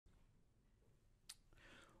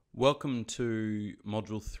Welcome to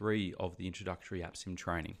Module 3 of the Introductory APSIM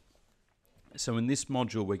training. So in this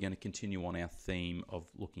module, we're going to continue on our theme of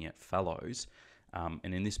looking at fallows.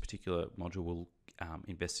 And in this particular module, we'll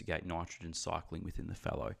investigate nitrogen cycling within the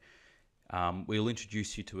fallow. We'll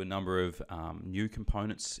introduce you to a number of new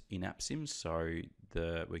components in APSIM. So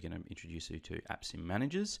we're going to introduce you to APSIM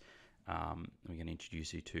managers. We're going to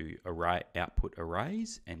introduce you to output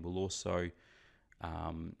arrays, and we'll also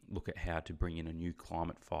look at how to bring in a new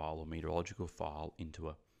climate file or meteorological file into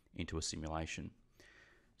a simulation.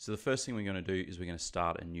 So the first thing we're going to do is we're going to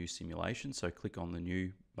start a new simulation. So click on the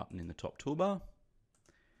new button in the top toolbar,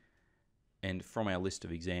 and from our list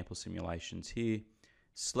of example simulations here,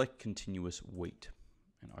 select continuous wheat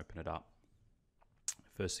and open it up.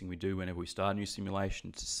 First thing we do whenever we start a new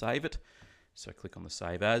simulation is to save it. So click on the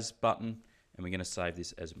Save As button, and we're going to save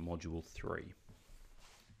this as Module 3.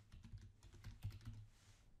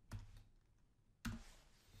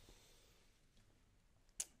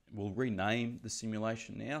 We'll rename the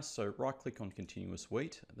simulation now. So right click on continuous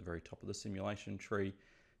wheat at the very top of the simulation tree,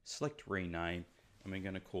 select rename, and we're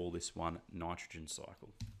going to call this one nitrogen cycle.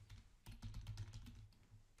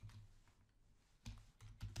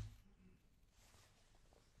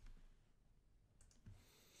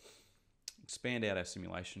 Expand out our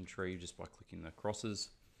simulation tree just by clicking the crosses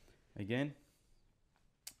again.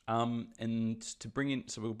 And to bring in,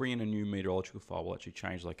 so we'll bring in a new meteorological file. We'll actually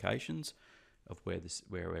change locations of where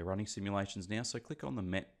we're running simulations now. So click on the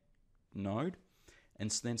Met node and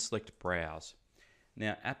then select Browse.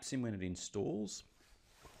 Now APSIM, when it installs,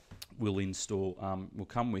 will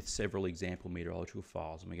come with several example meteorological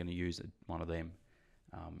files, and we're going to use one of them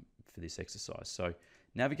for this exercise. So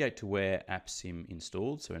navigate to where APSIM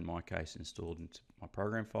installed. So in my case, installed into my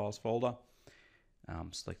program files folder.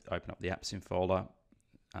 Open up the APSIM folder,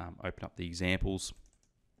 open up the examples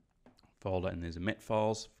folder, and there's a Met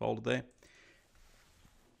files folder there.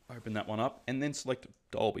 Open that one up and then select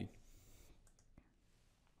Dolby.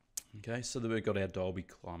 Okay, so that we've got our Dolby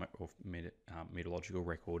climate or meteorological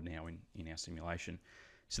record now in our simulation.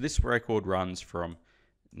 So this record runs from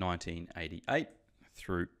 1988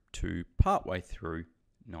 through to partway through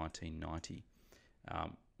 1990.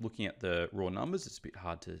 Looking at the raw numbers, it's a bit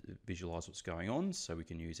hard to visualize what's going on, so we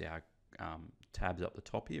can use our tabs up the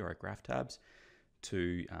top here, our graph tabs,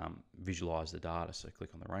 to visualize the data. So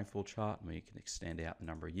click on the rainfall chart, and we can extend out the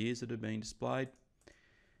number of years that have been displayed.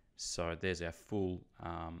 So there's our full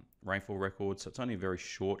rainfall record. So it's only a very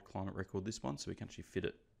short climate record, this one, so we can actually fit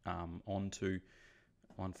it onto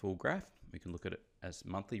one full graph. We can look at it as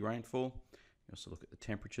monthly rainfall. We also look at the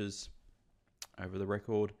temperatures over the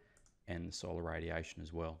record and the solar radiation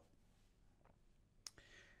as well.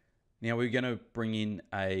 Now we're going to bring in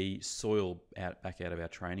a soil back out of our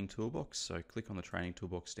training toolbox. So click on the training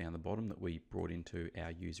toolbox down the bottom that we brought into our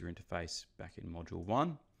user interface back in Module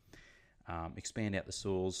 1. Expand out the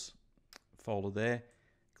soils folder there.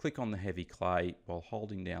 Click on the heavy clay while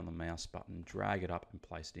holding down the mouse button, drag it up and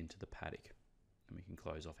place it into the paddock. And we can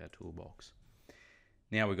close off our toolbox.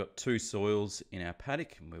 Now we've got two soils in our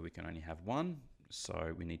paddock where we can only have one.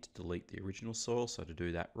 So we need to delete the original soil. So to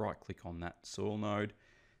do that, right click on that soil node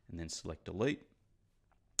and then select delete,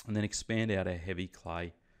 and then expand out our heavy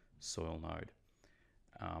clay soil node.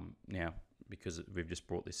 Now, because we've just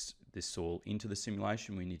brought this soil into the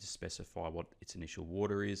simulation, we need to specify what its initial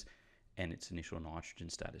water is and its initial nitrogen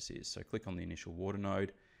status is. So click on the initial water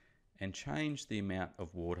node and change the amount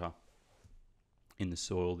of water in the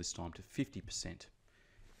soil this time to 50%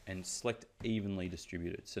 and select evenly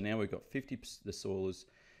distributed. So now we've got 50%, the soil is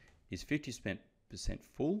 50%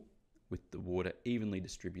 full, with the water evenly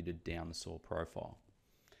distributed down the soil profile.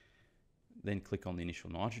 Then click on the initial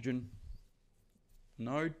nitrogen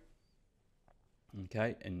node.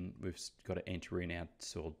 Okay, and we've got to enter in our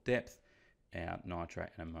soil depth, our nitrate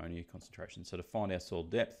and ammonia concentration. So to find our soil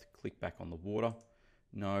depth, click back on the water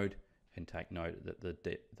node and take note that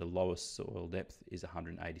the lowest soil depth is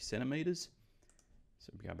 180 centimeters.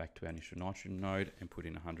 So we go back to our initial nitrogen node and put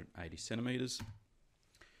in 180 centimeters.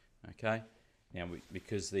 Okay. Now,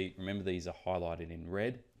 because remember these are highlighted in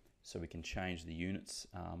red, so we can change the units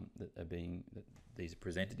that these are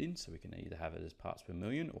presented in. So we can either have it as parts per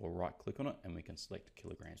million or right click on it and we can select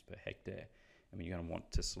kilograms per hectare. And we're going to want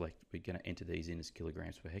to we're going to enter these in as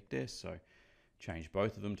kilograms per hectare. So change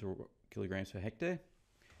both of them to kilograms per hectare.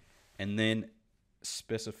 And then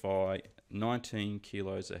specify 19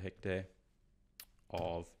 kilos a hectare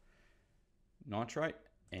of nitrate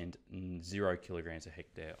and 0 kilograms a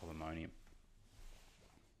hectare of ammonium.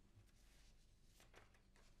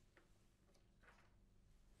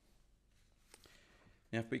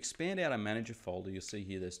 Now, if we expand out our manager folder, you'll see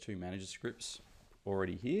here there's two manager scripts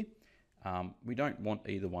already here. We don't want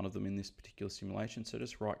either one of them in this particular simulation, so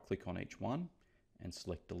just right click on each one and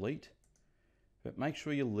select delete. But make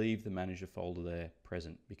sure you leave the manager folder there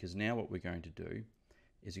present, because now what we're going to do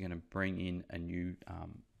is we're going to bring in a new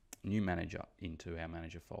manager into our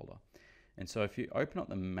manager folder. And so if you open up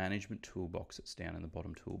the management toolbox that's down in the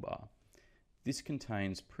bottom toolbar, this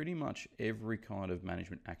contains pretty much every kind of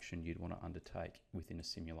management action you'd want to undertake within a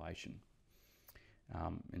simulation.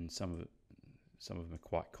 And some of them are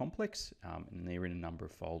quite complex, and they're in a number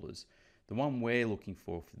of folders. The one we're looking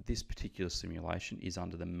for this particular simulation is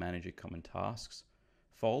under the Manager Common Tasks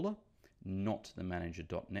folder, not the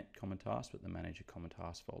Manager.net Common Tasks, but the Manager Common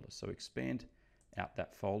Tasks folder. So expand out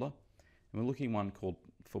that folder, and we're looking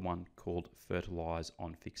for one called Fertilize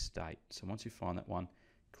on Fixed State. So once you find that one,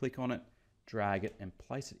 click on it, drag it, and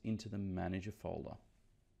place it into the Manager folder.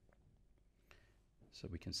 So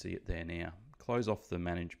we can see it there now. Close off the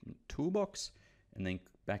Management Toolbox, and then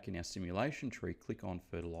back in our simulation tree, click on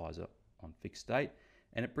Fertilizer on Fixed State,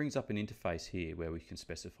 and it brings up an interface here where we can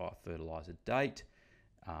specify a fertilizer date,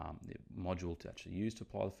 the module to actually use to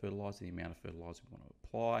apply the fertilizer, the amount of fertilizer we want to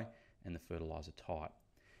apply, and the fertilizer type.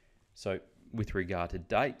 So with regard to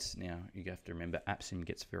dates, now you have to remember APSIM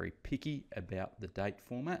gets very picky about the date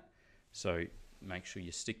format, so make sure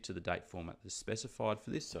you stick to the date format that's specified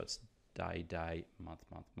for this. So it's day, day, month,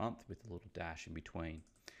 month, month, with a little dash in between.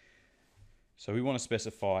 So we want to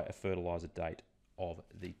specify a fertilizer date of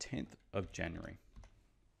the 10th of January.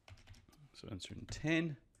 So enter in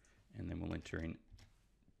 10, and then we'll enter in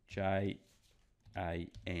JAN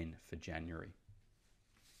for January.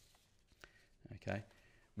 Okay,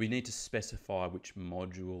 we need to specify which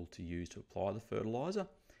module to use to apply the fertilizer.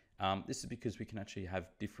 This is because we can actually have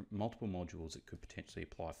multiple modules that could potentially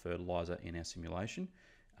apply fertilizer in our simulation.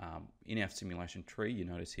 In our simulation tree, you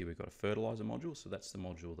notice here we've got a fertilizer module, so that's the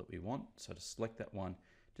module that we want. So to select that one,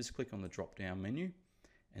 just click on the drop-down menu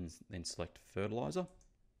and then select fertilizer.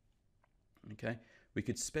 Okay, we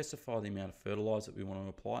could specify the amount of fertilizer that we want to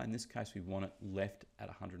apply. In this case, we want it left at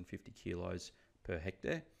 150 kilos per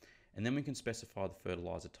hectare. And then we can specify the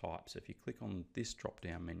fertilizer type. So if you click on this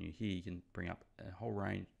drop-down menu here, you can bring up a whole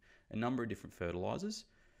range, a number of different fertilizers.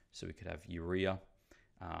 So we could have urea.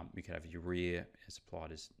 We could have urea as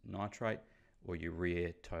applied as nitrate, or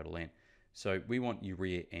urea total N. So we want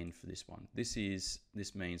urea N for this one. This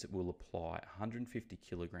means that we'll apply 150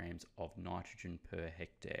 kilograms of nitrogen per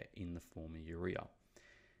hectare in the form of urea.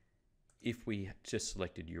 If we just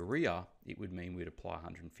selected urea, it would mean we'd apply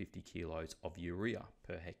 150 kilos of urea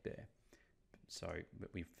per hectare. So,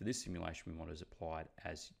 for this simulation, we want it applied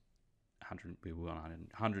as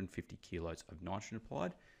 150 kilos of nitrogen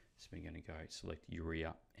applied. So we're going to go select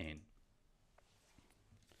urea N.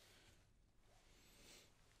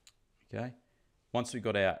 Okay. Once we've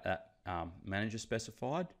got our manager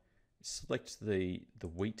specified, select the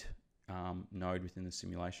wheat node within the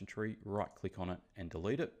simulation tree, right click on it and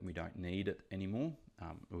delete it. We don't need it anymore.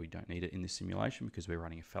 We don't need it in this simulation because we're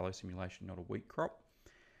running a fallow simulation, not a wheat crop.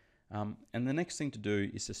 And the next thing to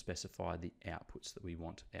do is to specify the outputs that we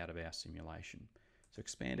want out of our simulation. So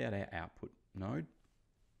expand out our output node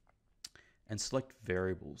and select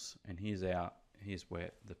variables. And here's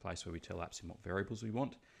where the place where we tell APSIM what variables we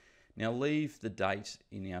want. Now leave the date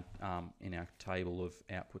in our table of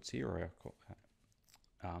outputs here,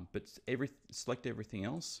 but select everything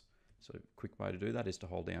else. So a quick way to do that is to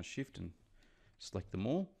hold down Shift and select them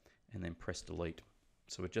all, and then press Delete.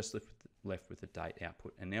 So we're just left with the date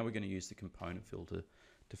output, and now we're going to use the component filter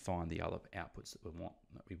to find the other outputs that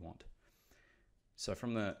we want. So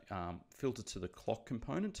from the filter to the clock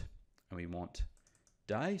component, and we want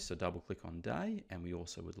day, so double click on day, and we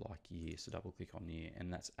also would like year, so double click on year,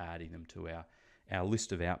 and that's adding them to our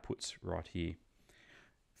list of outputs right here.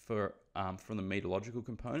 From the meteorological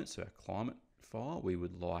component, so our climate file, we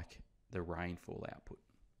would like the rainfall output.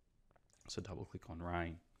 So double click on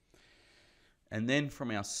rain. And then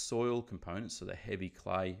from our soil component, so the heavy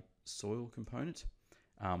clay soil component,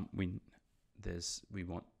 we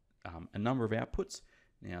want a number of outputs.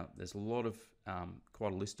 Now there's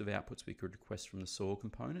quite a list of outputs we could request from the soil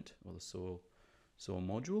component or the soil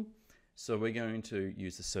module. So we're going to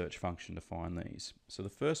use the search function to find these. So the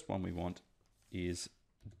first one we want is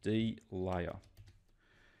D layer,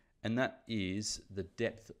 and that is the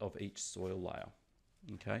depth of each soil layer.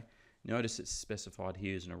 Okay, notice it's specified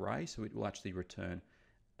here as an array, so it will actually return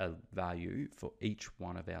a value for each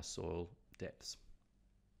one of our soil depths.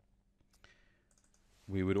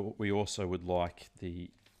 We also would like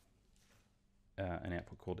an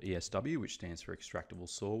output called ESW, which stands for extractable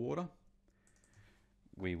soil water.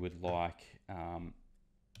 We would like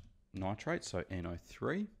nitrate, so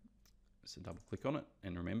NO3. So double click on it,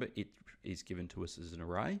 and remember it is given to us as an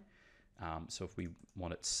array. So if we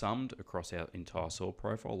want it summed across our entire soil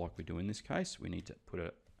profile, like we do in this case, we need to put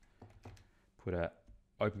a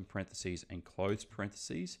open parentheses and close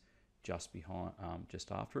parentheses just behind,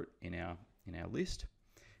 just after it in our list.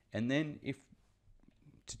 And then if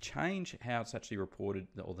to change how it's actually reported,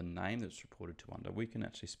 or the name that's reported to under, we can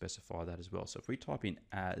actually specify that as well. So if we type in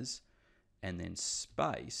as and then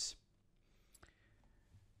space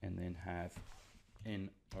and then have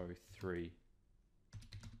NO3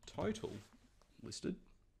 total listed,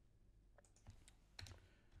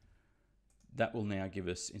 that will now give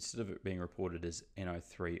us, instead of it being reported as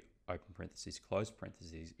NO3 open parentheses close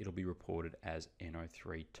parentheses, it'll be reported as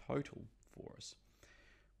NO3 total for us.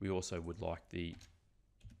 We also would like the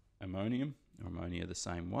ammonia the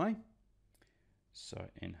same way. So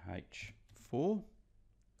NH4.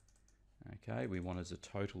 Okay, we want as a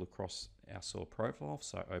total across our soil profile,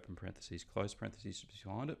 so open parentheses, close parentheses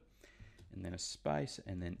behind it, and then a space,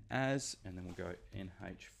 and then as, and then we'll go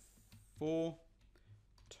NH4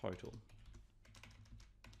 total.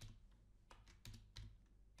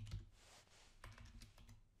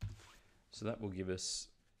 So that will give us,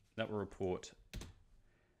 that will report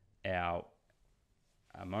our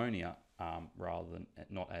ammonia rather than,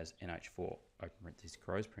 not as NH4 open parentheses,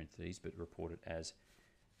 close parentheses, but reported as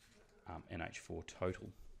NH4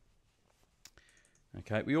 total.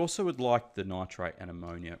 Okay, we also would like the nitrate and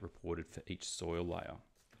ammonia reported for each soil layer.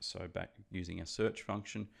 So back using our search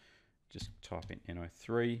function, just type in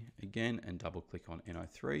NO3 again and double click on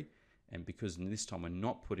NO3. And because this time we're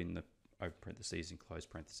not putting the open parentheses and close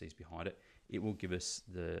parentheses behind it, it will give us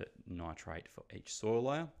the nitrate for each soil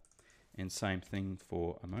layer. And same thing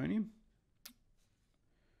for ammonium,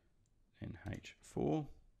 NH4.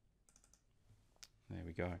 There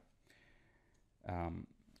we go.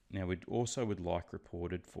 Now we also would like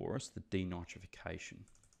reported for us the denitrification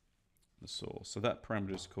of the soil. So that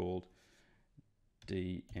parameter is called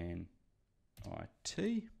DNIT,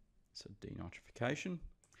 so denitrification.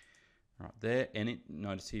 Right there, and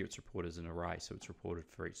notice here it's reported as an array, so it's reported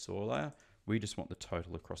for each soil layer. We just want the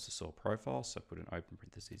total across the soil profile, so put an open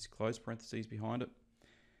parentheses, close parentheses behind it.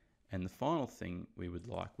 And the final thing we'd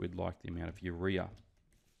like the amount of urea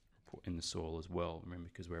in the soil as well. Remember,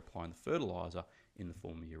 because we're applying the fertilizer in the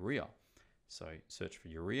form of urea. So search for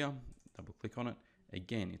urea, double click on it.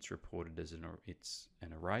 Again, it's reported as an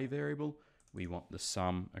array variable. We want the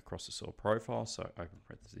sum across the soil profile, so open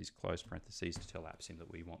parentheses, close parentheses, to tell APSIM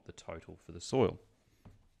that we want the total for the soil.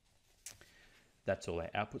 That's all our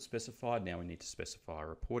output specified. Now we need to specify a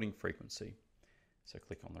reporting frequency. So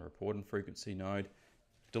click on the reporting frequency node,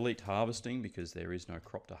 delete harvesting because there is no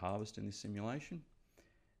crop to harvest in this simulation,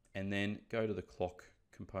 and then go to the clock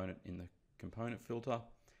component in the component filter,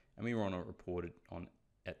 and we want to report it on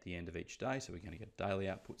at the end of each day. So we're going to get daily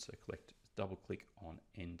output, so double click on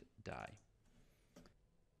end day.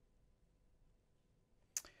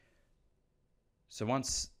 So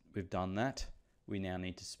once we've done that, we now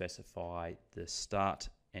need to specify the start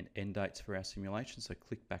and end dates for our simulation. So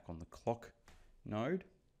click back on the clock node,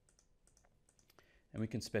 and we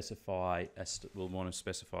can specify, we'll want to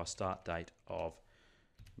specify a start date of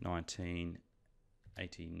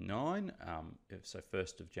 1989, so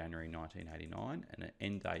 1st of January 1989, and an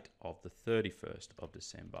end date of the 31st of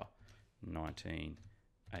December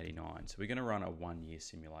 1989. So we're going to run a 1-year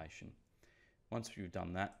simulation. Once we've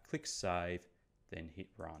done that, click save, then hit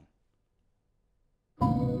run. There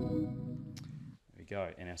we go,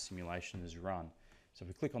 and our simulation is run. So if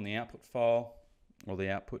we click on the output file, or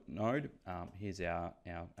the output node, here's our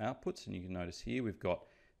outputs, and you can notice here we've got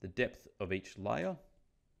the depth of each layer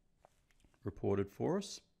reported for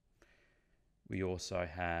us. We also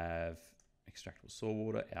have extractable soil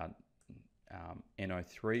water, our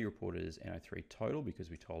NO3 reported as NO3 total because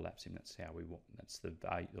we told APSIM that's how we want, that's the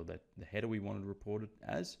value, or the header we wanted reported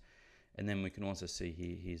as. And then we can also see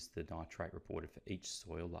here, here's the nitrate reported for each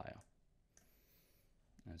soil layer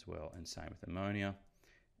as well, and same with ammonia.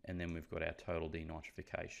 And then we've got our total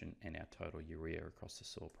denitrification and our total urea across the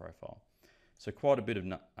soil profile. So quite a bit of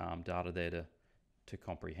data there to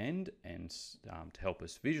comprehend, and to help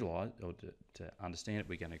us visualize, or to understand it,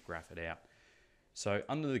 we're going to graph it out. So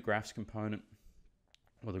under the graphs component,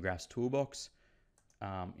 or the graphs toolbox,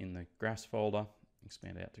 in the graphs folder,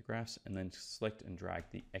 expand out to graphs, and then select and drag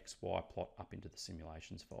the XY plot up into the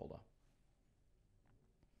simulations folder.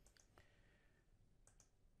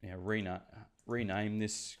 Now rename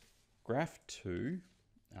this graph to,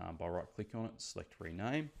 by right click on it, select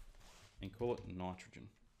rename, and call it nitrogen.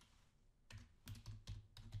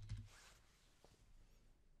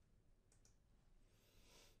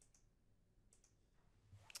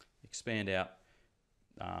 expand out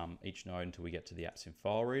each node until we get to the APSIM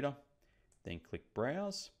file reader. Then click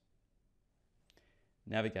Browse.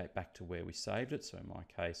 Navigate back to where we saved it. So in my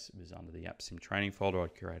case, it was under the APSIM training folder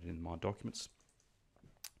I'd created in my documents.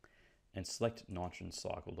 And select nitrogen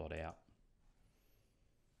cycle.out.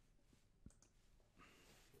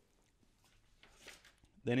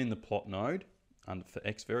 Then in the plot node, for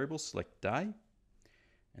X variables, select day,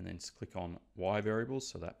 and then click on Y variables,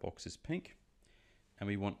 so that box is pink. And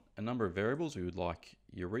we want a number of variables. We would like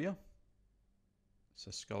urea. So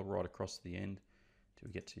scroll right across the end till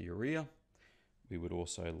we get to urea. We would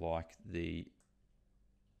also like the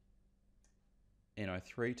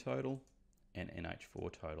NO3 total and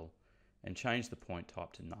NH4 total, and change the point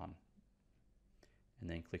type to none. And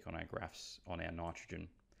then click on our graphs on our nitrogen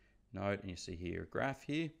node, and you see here a graph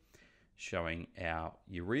here showing our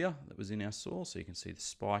urea that was in our soil. So you can see the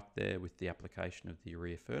spike there with the application of the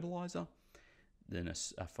urea fertilizer, then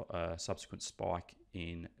a subsequent spike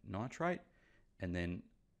in nitrate, and then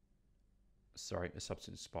a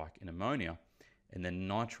subsequent spike in ammonia, and then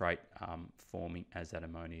nitrate forming as that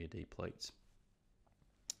ammonia depletes.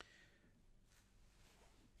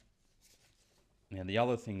 Now the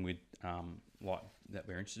other thing that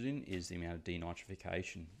we're interested in is the amount of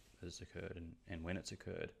denitrification that has occurred and when it's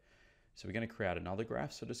occurred. So we're going to create another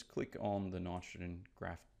graph. So just click on the nitrogen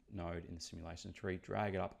graph node in the simulation tree,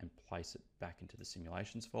 drag it up and place it back into the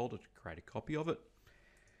simulations folder to create a copy of it.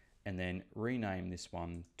 And then rename this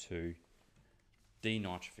one to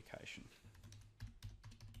denitrification.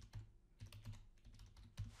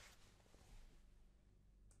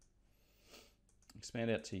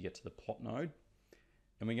 Expand out till you get to the plot node.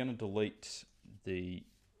 And we're going to delete the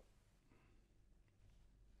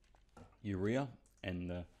urea and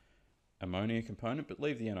the ammonia component, but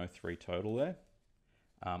leave the NO3 total there.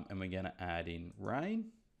 And we're going to add in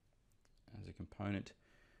rain as a component.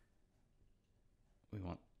 We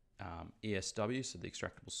want ESW, so the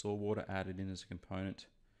extractable soil water, added in as a component,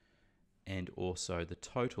 and also the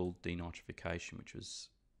total denitrification, which was,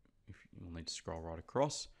 you'll need to scroll right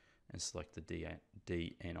across and select the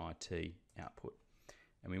DNIT output.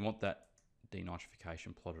 And we want that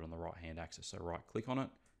denitrification plotted on the right hand axis. So right click on it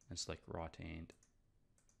and select right hand.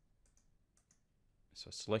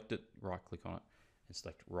 So select it, right click on it and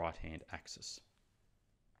select right hand axis.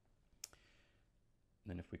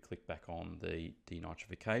 Then if we click back on the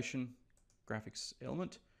denitrification graphics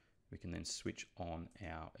element, we can then switch on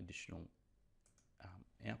our additional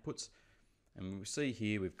outputs. And we see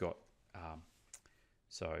here we've got,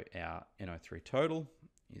 so our NO3 total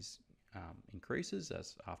is increases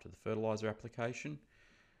as after the fertilizer application.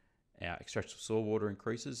 Our extractable soil water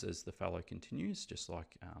increases as the fallow continues, just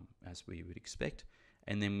like as we would expect.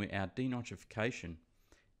 And then our denitrification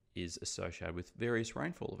is associated with various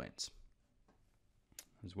rainfall events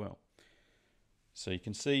as well. So you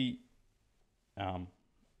can see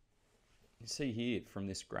here from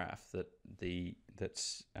this graph that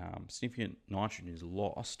significant nitrogen is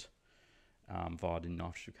lost via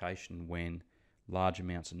denitrification when large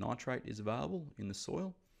amounts of nitrate is available in the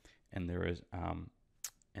soil, and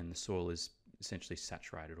the soil is essentially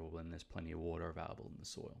saturated, or when there's plenty of water available in the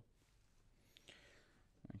soil.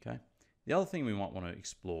 Okay. The other thing we might want to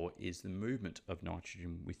explore is the movement of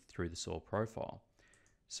nitrogen through the soil profile.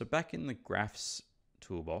 So back in the graphs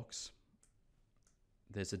toolbox,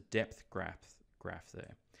 there's a depth graph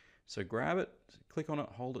there. So grab it, click on it,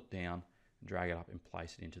 hold it down, drag it up and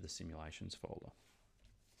place it into the simulations folder.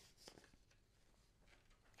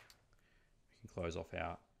 We can close off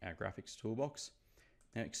our graphics toolbox.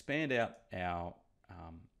 Now expand out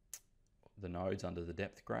the nodes under the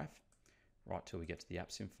depth graph right till we get to the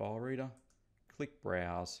APSIM file reader. Click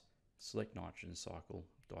Browse, select nitrogen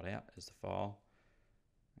cycle.out as the file.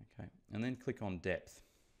 Okay, and then click on depth.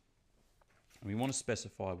 And we want to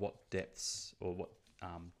specify what depths or what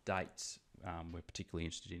dates we're particularly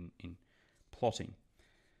interested in plotting.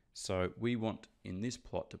 So we want in this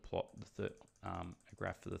plot to plot a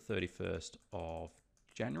graph for the 31st of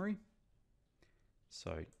January.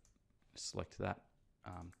 So select that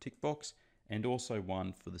tick box, and also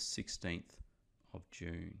one for the 16th of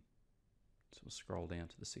June. So we'll scroll down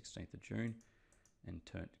to the 16th of June and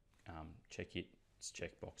check its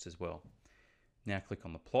checkbox as well. Now click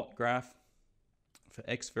on the plot graph. For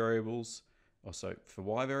X variables, also for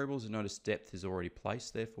Y variables, notice depth is already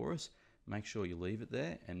placed there for us. Make sure you leave it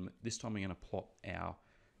there, and this time we're going to plot our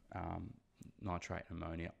nitrate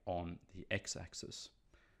ammonia on the X-axis.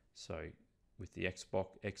 So with the X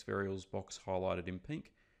variables box highlighted in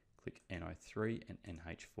pink, click NO3 and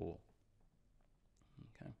NH4.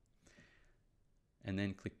 Okay, and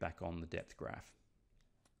then click back on the depth graph.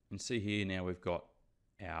 And see here now we've got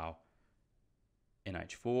our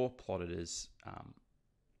NH4 plotted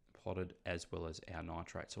as well as our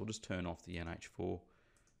nitrate. So we'll just turn off the NH4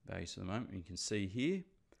 values for the moment. You can see here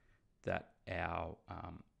that our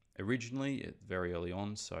originally, very early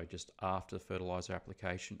on, so just after fertilizer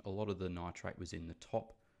application, a lot of the nitrate was in the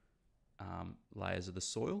top layers of the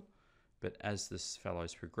soil. But as this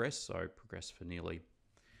fellow's progressed, so progressed for nearly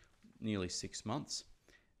 6 months,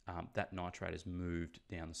 that nitrate has moved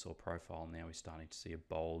down the soil profile. Now we're starting to see a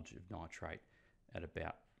bulge of nitrate at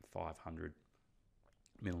about 500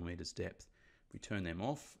 millimeters depth. We turn them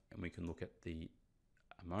off and we can look at the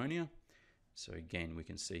ammonia. So again, we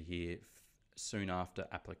can see here soon after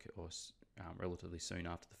relatively soon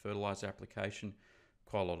after the fertilizer application,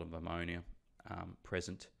 quite a lot of ammonia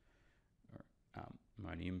present,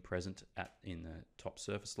 ammonium present in the top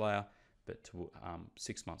surface layer, but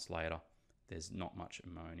 6 months later, there's not much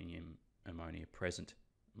ammonium present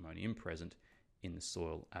in the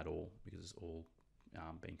soil at all, because it's all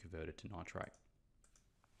been converted to nitrate.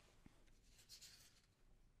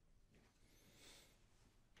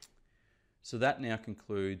 So that now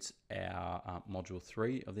concludes our Module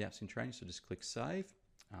 3 of the APSIM training. So just click Save,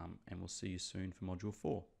 and we'll see you soon for Module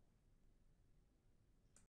 4.